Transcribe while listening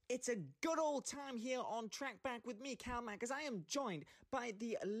It's a good old time here on Track Back with me, Cal Mack, as I am joined by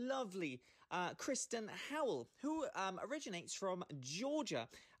the lovely Kristen Howell, who originates from Georgia,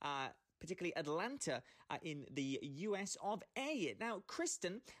 particularly Atlanta, in the US of A. Now,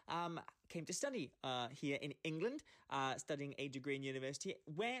 Kristen came to study here in England, studying a degree in university,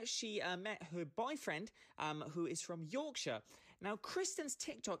 where she met her boyfriend, who is from Yorkshire. Now, Kristen's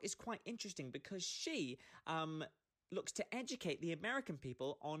TikTok is quite interesting because she looks to educate the American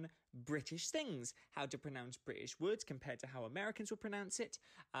people on British things, how to pronounce British words compared to how Americans would pronounce it,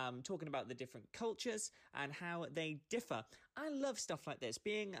 talking about the different cultures and how they differ. I love stuff like this.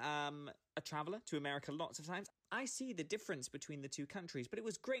 Being a traveler to America lots of times, I see the difference between the two countries, but it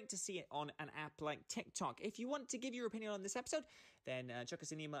was great to see it on an app like TikTok. If you want to give your opinion on this episode, then chuck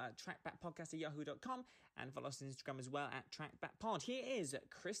us an email at trackbackpodcast@yahoo.com and follow us on Instagram as well at trackbackpod. Here is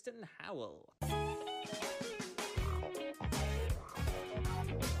Kristen Howell.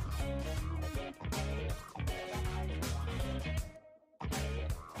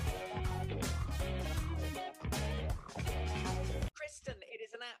 Kristen, it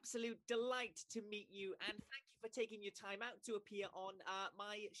is an absolute delight to meet you, and thank you for taking your time out to appear on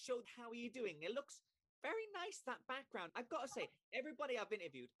my show. How are you doing? It looks very nice, that background. I've got to say, everybody I've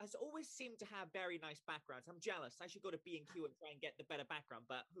interviewed has always seemed to have very nice backgrounds. I'm jealous. I should go to B&Q and try and get the better background,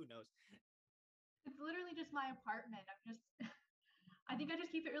 but who knows? It's literally just my apartment. I think I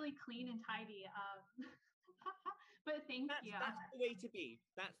just keep it really clean and tidy. But thank you. That's the way to be.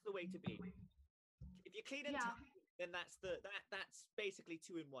 That's the way to be. If you're clean and tidy, then that's basically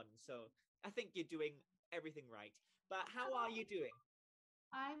 2 in 1. So I think you're doing everything right. But how are you doing?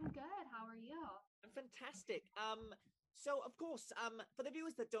 I'm good. How are you? I'm fantastic. So of course, for the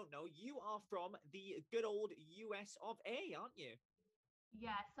viewers that don't know, you are from the good old US of A, aren't you?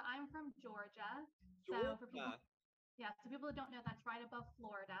 Yes, I'm from Georgia. Georgia. So people that don't know, that's right above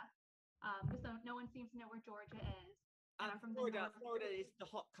Florida. So no one seems to know where Georgia is. And I'm from Florida. Florida is the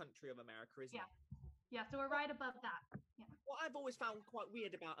hot country of America, isn't it? Yeah, so we're right above that. Yeah. What I've always found quite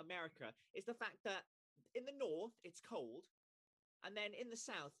weird about America is the fact that in the north, it's cold, and then in the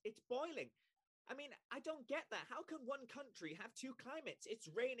south, it's boiling. I mean, I don't get that. How can one country have 2 climates? It's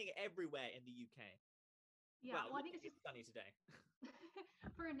raining everywhere in the UK. Yeah, well I think it's just sunny today.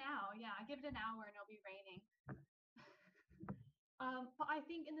 For now, yeah. I give it an hour and it'll be raining. But I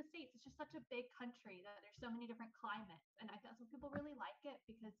think in the States, it's just such a big country that there's so many different climates. And I think some people really like it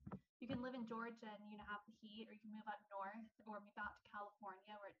because you can live in Georgia and, have the heat, or you can move up north or move out to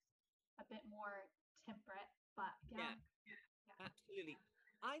California where it's a bit more temperate. But yeah. Absolutely.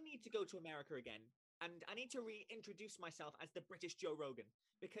 I need to go to America again. And I need to reintroduce myself as the British Joe Rogan,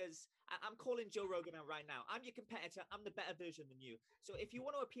 because I'm calling Joe Rogan out right now. I'm your competitor. I'm the better version than you. So if you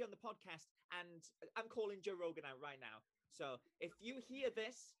want to appear on the podcast, and I'm calling Joe Rogan out right now. So if you hear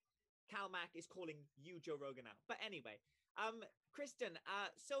this, Cal Mack is calling you Joe Rogan out. But anyway, Kristen,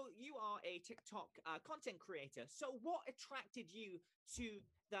 so you are a TikTok content creator. So what attracted you to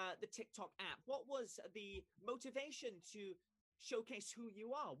the TikTok app? What was the motivation to showcase who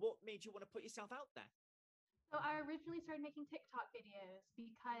you are? What made you want to put yourself out there? So I originally started making TikTok videos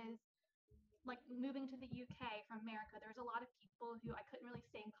because, like, moving to the UK from America, there was a lot of people who I couldn't really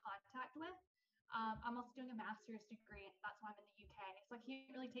stay in contact with. I'm also doing a master's degree, and that's why I'm in the UK. So I can't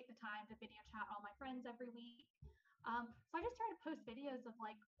really take the time to video chat all my friends every week. So I just started to post videos of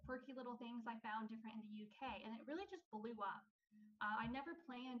like quirky little things I found different in the UK, and it really just blew up. I never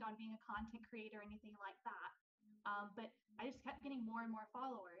planned on being a content creator or anything like that. But I just kept getting more and more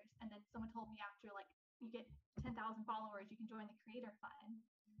followers. And then someone told me after, like, you get 10,000 followers, you can join the Creator Fund.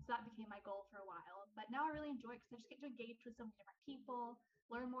 So that became my goal for a while. But now I really enjoy it because I just get to engage with so many different people,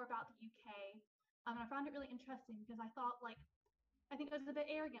 learn more about the UK. And I found it really interesting because I think I was a bit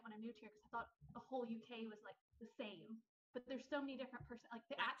arrogant when I moved here because I thought the whole UK was like the same. But there's so many different like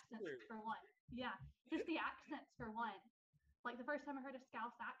the accents for one. Yeah, just the accents for one. Like the first time I heard a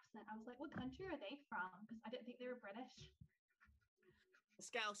Scouse accent, I was like, what country are they from? Because I didn't think they were British.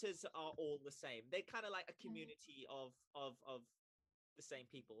 Scousers are all the same. They're kind of like a community of the same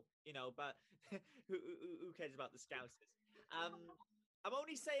people, but who cares about the Scousers? I'm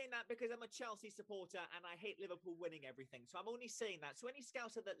only saying that because I'm a Chelsea supporter and I hate Liverpool winning everything. So I'm only saying that. So any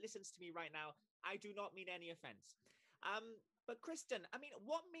Scouser that listens to me right now, I do not mean any offense. But Kristen, I mean,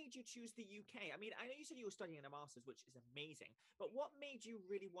 what made you choose the UK? I mean, I know you said you were studying in a master's, which is amazing, but what made you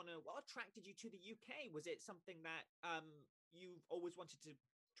really what attracted you to the UK? Was it something that you've always wanted to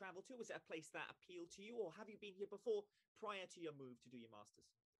travel to? Was it a place that appealed to you, or have you been here before prior to your move to do your master's?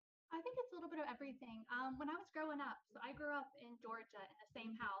 I think it's a little bit of everything. When I was growing up, so I grew up in Georgia in the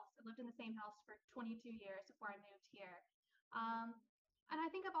same house. I lived in the same house for 22 years before I moved here. And I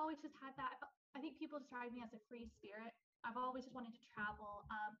think I've always just had that. I think people describe me as a free spirit. I've always just wanted to travel.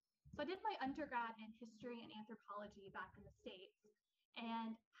 So I did my undergrad in history and anthropology back in the States.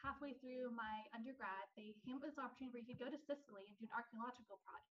 And halfway through my undergrad, they came up with this opportunity where you could go to Sicily and do an archaeological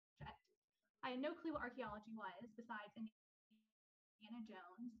project. I had no clue what archaeology was besides Indiana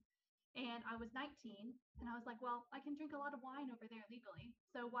Jones. And I was 19, and I was like, well, I can drink a lot of wine over there legally,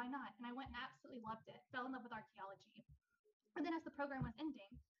 so why not? And I went and absolutely loved it, fell in love with archaeology. And then as the program was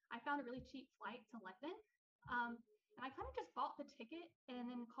ending, I found a really cheap flight to London. And I kind of just bought the ticket and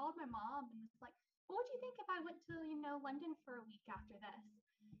then called my mom and was like, what would you think if I went to, London for a week after this?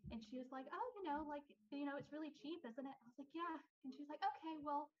 And she was like, oh, it's really cheap, isn't it? I was like, yeah. And she was like, okay,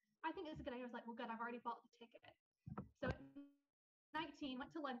 well, I think it's a good idea. I was like, well, good, I've already bought the ticket. So 19,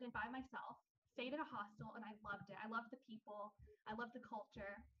 went to London by myself, stayed at a hostel, and I loved it. I loved the people. I loved the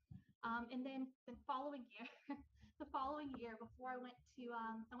culture. And then the following year, before I went to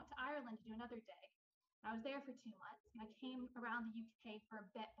Ireland to do another day. I was there for 2 months, and I came around the UK for a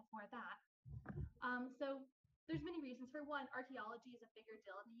bit before that. So there's many reasons. For one, archaeology is a bigger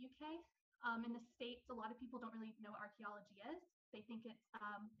deal in the UK. In the States, a lot of people don't really know what archaeology is. They think it's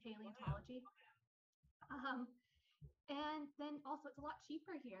paleontology. And then also it's a lot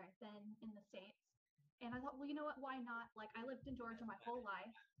cheaper here than in the States. And I thought, well, you know what, why not? Like, I lived in Georgia my whole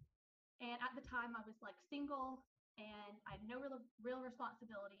life. And at the time I was like single and I had no real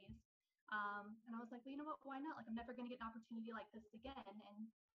responsibilities. And I was like, well, you know what, why not? Like, I'm never going to get an opportunity like this again. And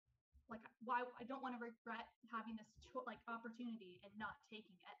like, why, I don't want to regret having this opportunity and not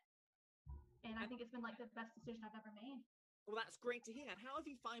taking it. And I think it's been like the best decision I've ever made. Well, that's great to hear. And how have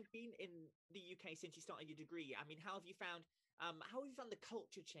you found being in the UK since you started your degree? I mean, how have you found the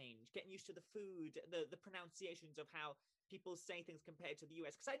culture change, getting used to the food, the pronunciations of how people say things compared to the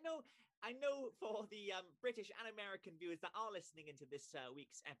US? Because I know for the British and American viewers that are listening into this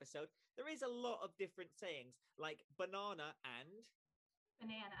week's episode, there is a lot of different sayings like banana and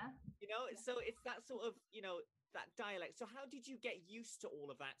banana. So it's that sort of, that dialect. So how did you get used to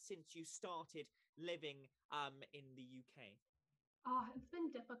all of that since you started living in the UK? Oh, it's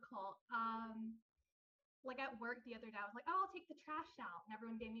been difficult. Like at work the other day, I was like, oh, I'll take the trash out. And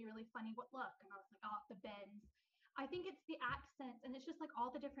everyone gave me a really funny look. And I was like, oh, the bins. I think it's the accents, and it's just like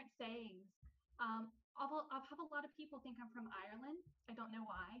all the different sayings. I'll have a lot of people think I'm from Ireland. I don't know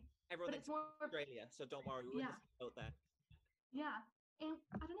why. Everyone thinks more Australia, so don't worry. We're in the same boat there. Yeah. And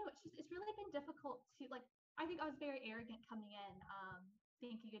I don't know, it's really been difficult to I think I was very arrogant coming in,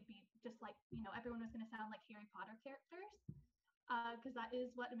 thinking it'd be just like, everyone was going to sound like Harry Potter characters. Because that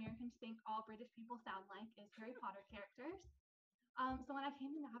is what Americans think all British people sound like, is Harry Potter characters. So when I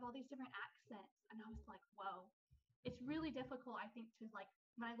came in, I have all these different accents, and I was like, whoa. It's really difficult, I think, to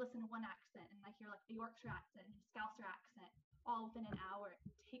when I listen to one accent and I hear like a Yorkshire accent and a Scouser accent all within an hour,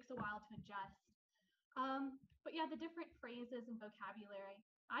 it takes a while to adjust. But yeah, the different phrases and vocabulary.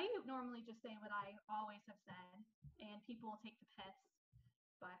 I normally just say what I always have said, and people will take the piss.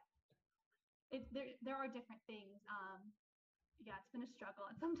 But there are different things. Yeah, it's been a struggle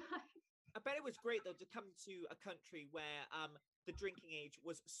at some time. I bet it was great though to come to a country where the drinking age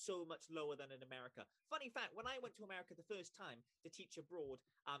was so much lower than in America. Funny fact, when I went to America the first time to teach abroad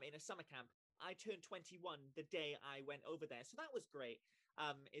in a summer camp, I turned 21 the day I went over there. So that was great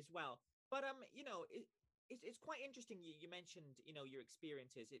as well. But it's quite interesting. You mentioned, your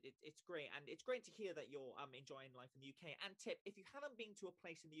experiences. It's great. And it's great to hear that you're enjoying life in the UK. And tip, if you haven't been to a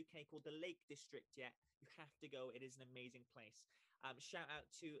place in the UK called the Lake District yet, you have to go. It is an amazing place. Shout out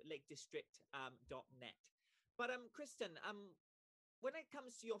to lakedistrict.net. But Kristen, when it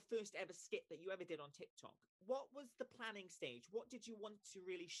comes to your first ever skit that you ever did on TikTok, what was the planning stage? What did you want to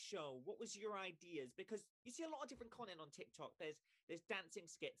really show? What was your ideas? Because you see a lot of different content on TikTok. There's dancing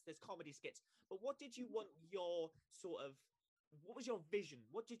skits, there's comedy skits. But what did you want what was your vision?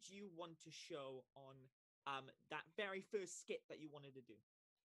 What did you want to show on that very first skit that you wanted to do?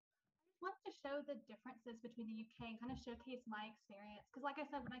 I want to show the differences between the UK and kind of showcase my experience. Because like I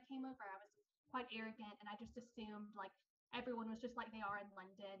said, when I came over, I was quite arrogant, and I just assumed everyone was just like they are in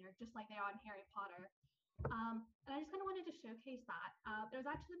London or just like they are in Harry Potter. And I just kind of wanted to showcase that. There was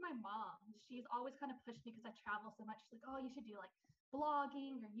actually my mom. She's always kind of pushed me because I travel so much. She's like, oh, you should do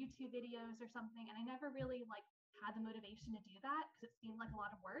blogging or YouTube videos or something. And I never really had the motivation to do that because it seemed like a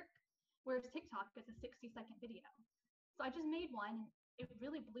lot of work. Whereas TikTok is a 60-second video. So I just made one, and it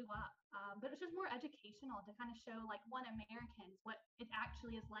really blew up. But it was just more educational to kind of show Americans what it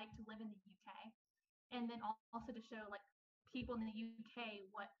actually is like to live in the UK. And then also to show people in the UK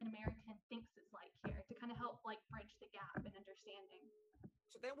what an American thinks it's like here, to kind of help bridge the gap in understanding.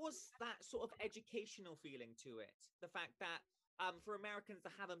 So there was that sort of educational feeling to it. The fact that for Americans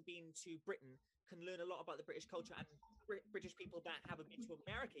that haven't been to Britain can learn a lot about the British culture, and British people that haven't been to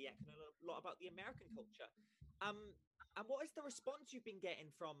America yet can learn a lot about the American culture. And what is the response you've been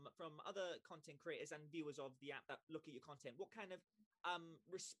getting from other content creators and viewers of the app that look at your content? What kind of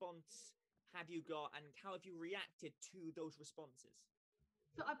response have you got, and how have you reacted to those responses?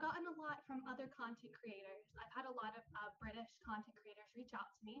 So I've gotten a lot from other content creators. I've had a lot of British content creators reach out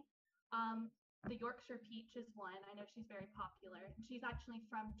to me. The Yorkshire Peach is one. I know she's very popular. She's actually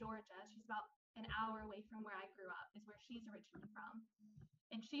from Georgia. She's about an hour away from where I grew up, is where she's originally from.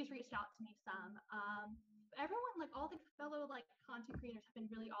 And she's reached out to me some. Everyone, like all the fellow like content creators have been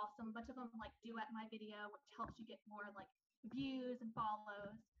really awesome. A bunch of them like duet my video, which helps you get more like views and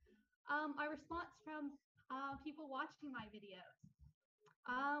follows. My response from people watching my videos.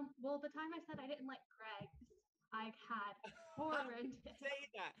 Well, the time I said I didn't like Greg's, I had horrendous. Say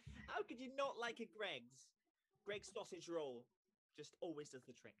that. How could you not like a Greg's? Greg's sausage roll just always does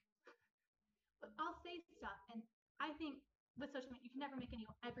the trick. But I'll say stuff, and I think with social media, you can never make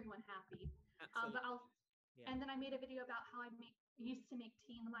everyone happy. Absolutely. And then I made a video about how used to make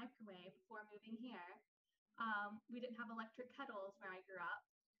tea in the microwave before moving here. We didn't have electric kettles where I grew up.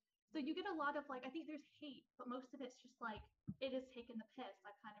 So you get a lot of like, I think there's hate, but most of it's just like, it is taking the piss,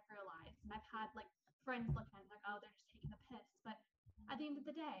 I've kind of realized. And I've had like friends look at it like, oh, they're just taking the piss. But at the end of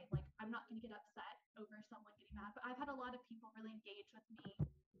the day, like, I'm not going to get upset over someone getting mad. But I've had a lot of people really engage with me.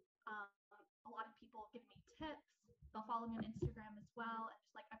 A lot of people give me tips. They'll follow me on Instagram as well. And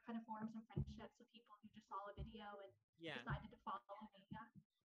just like, I've kind of formed some friendships with people who just saw a video and decided to follow me. Yeah.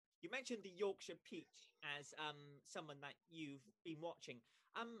 You mentioned the Yorkshire Peach as someone that you've been watching.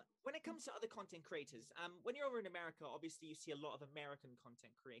 When it comes to other content creators, when you're over in America, obviously you see a lot of American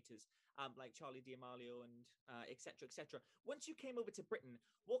content creators like Charlie D'Amelio and et cetera, et cetera. Once you came over to Britain,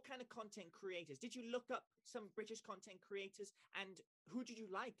 what kind of content creators? Did you look up some British content creators, and who did you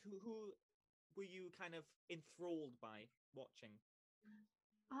like? Who were you kind of enthralled by watching?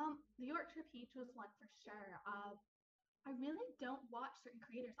 The Yorkshire Peach was one for sure. I really don't watch certain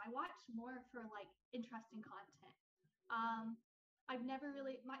creators. I watch more for like interesting content. I've never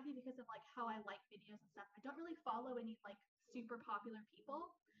really, it might be because of like how I like videos and stuff. I don't really follow any like super popular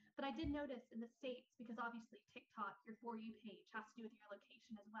people, but I did notice in the States, because obviously TikTok, your For You page has to do with your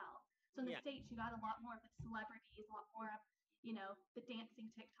location as well. So in the States, you got a lot more of the celebrities, a lot more of, the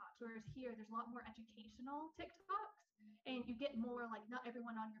dancing TikToks, whereas here there's a lot more educational TikToks. And you get more like, not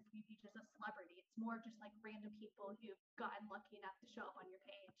everyone on your For You page is a celebrity. It's more just like random people who've gotten lucky enough to show up on your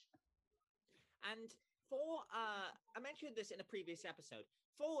page. And for I mentioned this in a previous episode,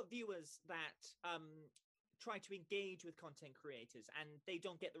 for viewers that try to engage with content creators and they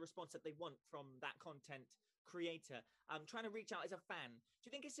don't get the response that they want from that content creator, trying to reach out as a fan, do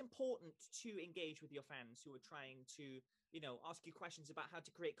you think it's important to engage with your fans who are trying to ask you questions about how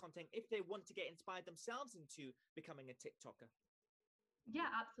to create content if they want to get inspired themselves into becoming a TikToker?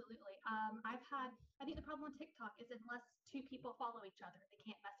 Yeah, absolutely. I think the problem on TikTok is unless two people follow each other, they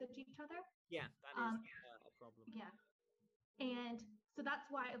can't message each other. Yeah, that is a problem. Yeah. And so that's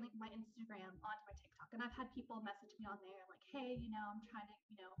why I linked my Instagram onto my TikTok. And I've had people message me on there like, hey, I'm trying to,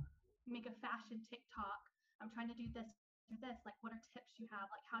 make a fashion TikTok. I'm trying to do this or this. Like, what are tips you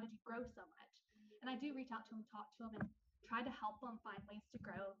have? Like, how did you grow so much? And I do reach out to them, talk to them, and try to help them find ways to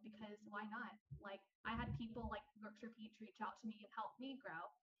grow, because why not? Like, I had people like Yorkshire Peach reach out to me and help me grow.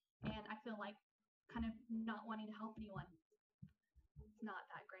 And I feel like kind of not wanting to help anyone, it's not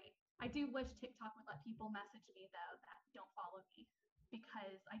that great. I do wish TikTok would let people message me, though, that don't follow me,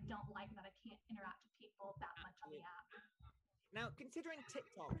 because I don't like that I can't interact with people that much on the app. Now, considering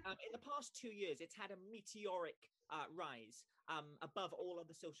TikTok, in the past 2 years, it's had a meteoric rise above all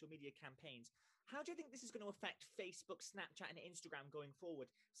other social media campaigns. How do you think this is going to affect Facebook, Snapchat, and Instagram going forward,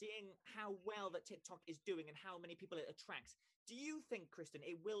 seeing how well that TikTok is doing and how many people it attracts? Do you think, Kristen,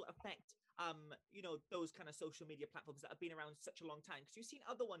 it will affect, those kind of social media platforms that have been around such a long time? Because you've seen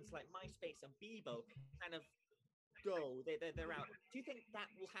other ones like MySpace and Bebo kind of go, they're out. Do you think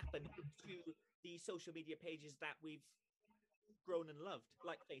that will happen to the social media pages that we've grown and loved,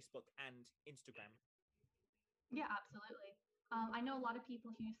 like Facebook and Instagram? Yeah, absolutely. I know a lot of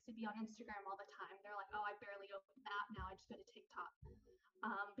people who used to be on Instagram all the time. They're like, oh, I barely open the app now. I just go to TikTok.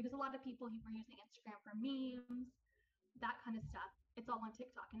 Because a lot of people who were using Instagram for memes, that kind of stuff, it's all on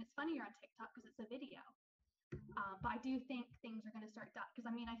TikTok. And it's funnier on TikTok because it's a video. But I do think things are going to start because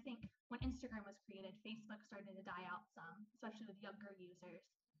I think when Instagram was created, Facebook started to die out some, especially with younger users.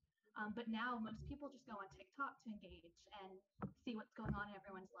 But now most people just go on TikTok to engage and see what's going on in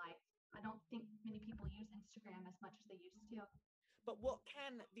everyone's life. I don't think many people use Instagram as much as they used to. But what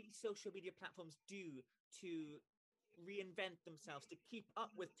can these social media platforms do to reinvent themselves to keep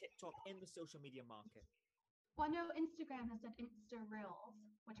up with TikTok in the social media market? Well, I know Instagram has done Insta Reels,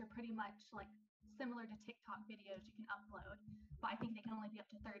 which are pretty much like similar to TikTok videos you can upload, but I think they can only be up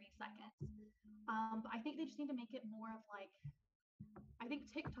to 30 seconds. But I think they just need to make it more of like, I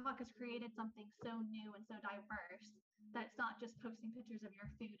think TikTok has created something so new and so diverse that it's not just posting pictures of your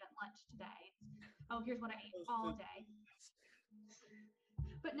food at lunch today. Oh, here's what I ate all day.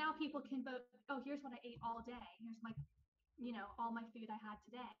 But now people can vote, oh, here's what I ate all day. Here's my, all my food I had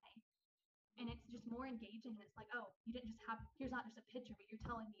today. And it's just more engaging. And it's like, oh, you didn't just have, here's not just a picture, but you're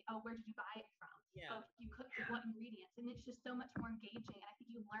telling me, oh, where did you buy it from? Yeah. Oh, you cooked with what ingredients? And it's just so much more engaging. And I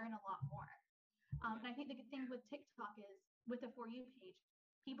think you learn a lot more. And I think the good thing with TikTok is with the For You page,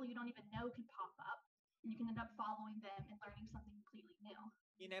 people you don't even know can pop up. And you can end up following them and learning something completely new.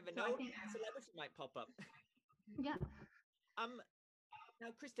 You never know. A celebrity might pop up. Yeah.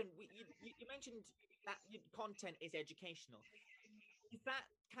 Now, Kristen, you mentioned that your content is educational. Is that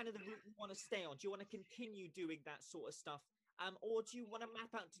kind of the route you want to stay on? Do you want to continue doing that sort of stuff? Or do you want to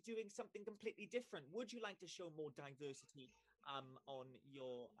map out to doing something completely different? Would you like to show more diversity on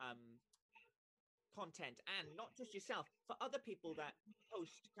your content, and not just yourself, for other people that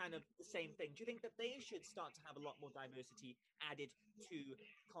post kind of the same thing? Do you think that they should start to have a lot more diversity added to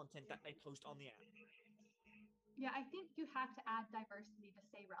content that they post on the app? Yeah, I think you have to add diversity to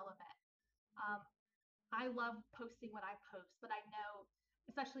stay relevant. I love posting what I post, but I know,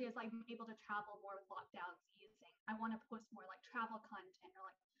 especially as I'm able to travel more with lockdowns easing, I want to post more like travel content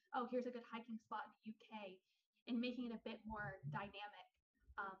or like, oh, here's a good hiking spot in the UK, and making it a bit more dynamic.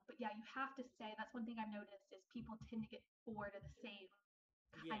 But yeah, you have to stay. That's one thing I've noticed is people tend to get bored of the same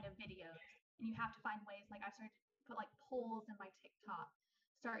kind of videos, and you have to find ways. Like I've started to put like polls in my TikTok,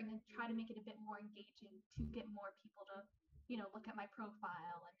 starting to try to make it a bit more engaging to get more people to, look at my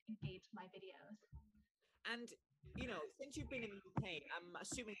profile and engage my videos. And, since you've been in the UK, I'm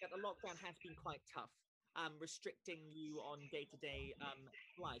assuming that the lockdown has been quite tough, restricting you on day-to-day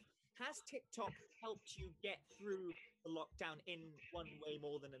life. Has TikTok helped you get through the lockdown in one way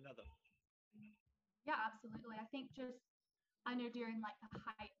more than another? Yeah, absolutely. I think I know during like the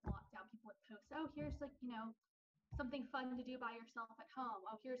height of lockdown, people would post, oh, here's like, something fun to do by yourself at home.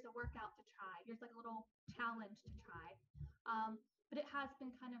 Oh, here's a workout to try. Here's like a little challenge to try. But it has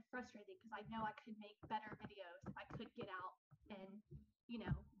been kind of frustrating because I know I could make better videos if I could get out and,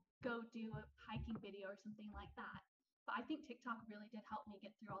 go do a hiking video or something like that. But I think TikTok really did help me get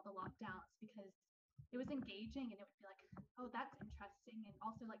through all the lockdowns because it was engaging and it would be like, oh, that's interesting. And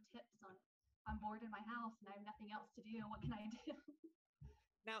also like tips on, I'm bored in my house and I have nothing else to do. What can I do?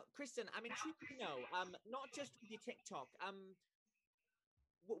 Now, Kristen, I'm intrigued to know, not just with your TikTok,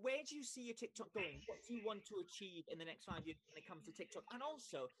 where do you see your TikTok going? What do you want to achieve in the next 5 years when it comes to TikTok? And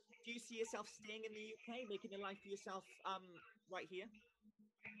also, do you see yourself staying in the UK, making a life for yourself right here?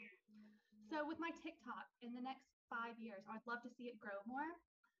 So with my TikTok, in the next 5 years, I'd love to see it grow more.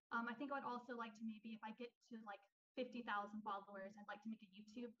 I think I would also like to maybe, if I get to like 50,000 followers, I'd like to make a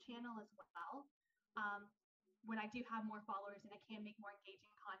YouTube channel as well. When I do have more followers and I can make more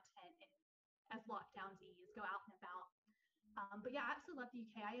engaging content and as lockdowns ease, go out and about. But yeah, I absolutely love the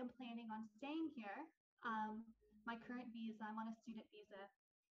UK. I am planning on staying here. My current visa, I'm on a student visa,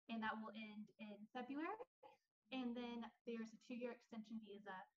 and that will end in February. And then there's a 2-year extension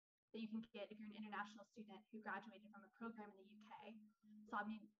visa that you can get if you're an international student who graduated from a program in the UK. So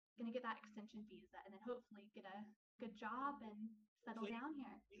I'm going to get that extension visa and then hopefully get a good job and settle down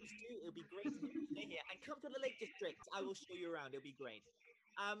here. Please do. It'll be great to stay here. And come to the Lake District. I will show you around. It'll be great.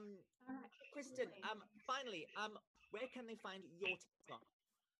 All right. Kristen, finally, where can they find your TikTok?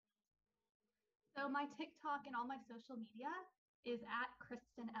 So my TikTok and all my social media is at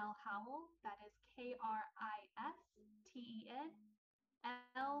Kristen L. Howell. That is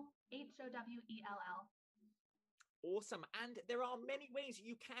KristenLHowell. Awesome. And there are many ways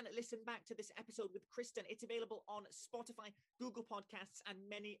you can listen back to this episode with Kristen. It's available on Spotify, Google Podcasts, and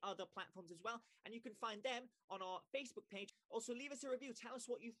many other platforms as well. And you can find them on our Facebook page. Also, leave us a review. Tell us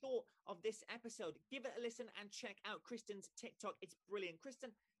what you thought of this episode. Give it a listen and check out Kristen's TikTok. It's brilliant.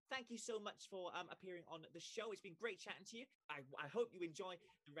 Kristen, thank you so much for appearing on the show. It's been great chatting to you. I hope you enjoy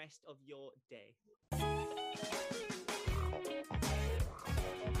the rest of your day.